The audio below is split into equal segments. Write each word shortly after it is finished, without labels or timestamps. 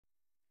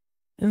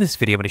In this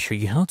video, I'm going to show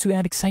you how to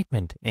add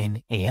excitement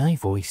in AI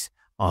voice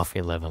of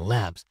 11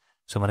 Labs.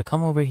 So I'm going to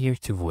come over here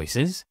to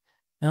voices,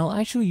 and I'll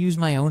actually use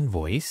my own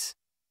voice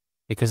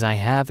because I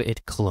have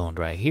it cloned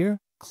right here.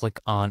 Click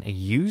on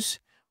use,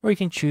 or you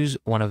can choose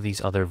one of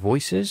these other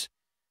voices,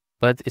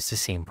 but it's the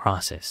same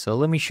process. So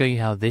let me show you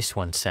how this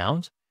one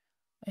sounds,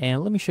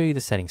 and let me show you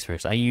the settings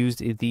first. I used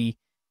the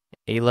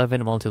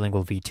 11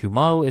 multilingual V2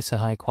 model. It's a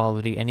high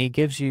quality, and it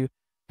gives you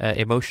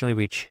emotionally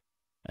rich,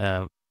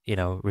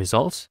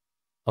 results,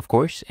 of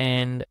course.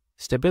 And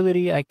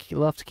stability, I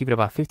love to keep it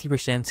about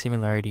 50%,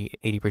 similarity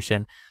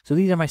 80%. So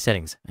these are my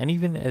settings. And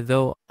even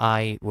though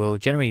I will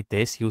generate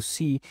this, you'll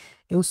see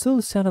it will still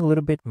sound a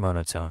little bit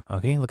monotone.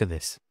 Okay, look at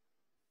this.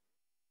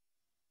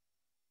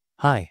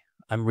 Hi,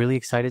 I'm really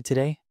excited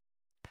today.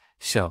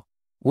 So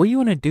what you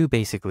want to do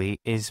basically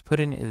is put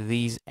in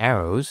these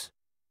arrows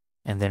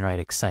and then write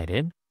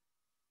excited.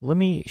 Let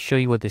me show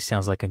you what this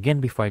sounds like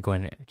again before I go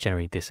and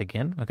generate this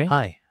again. Okay.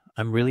 Hi,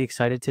 I'm really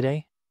excited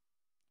today.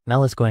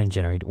 Now let's go ahead and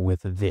generate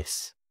with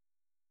this.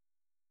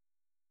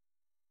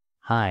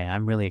 Hi,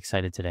 I'm really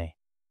excited today.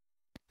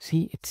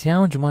 See, it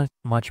sounds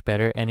much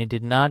better, and it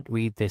did not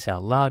read this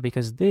out loud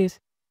because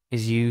this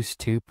is used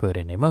to put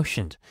in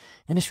emotions.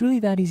 And it's really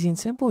that easy and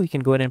simple. You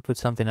can go ahead and put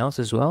something else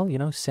as well,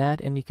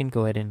 sad, and you can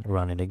go ahead and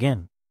run it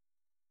again.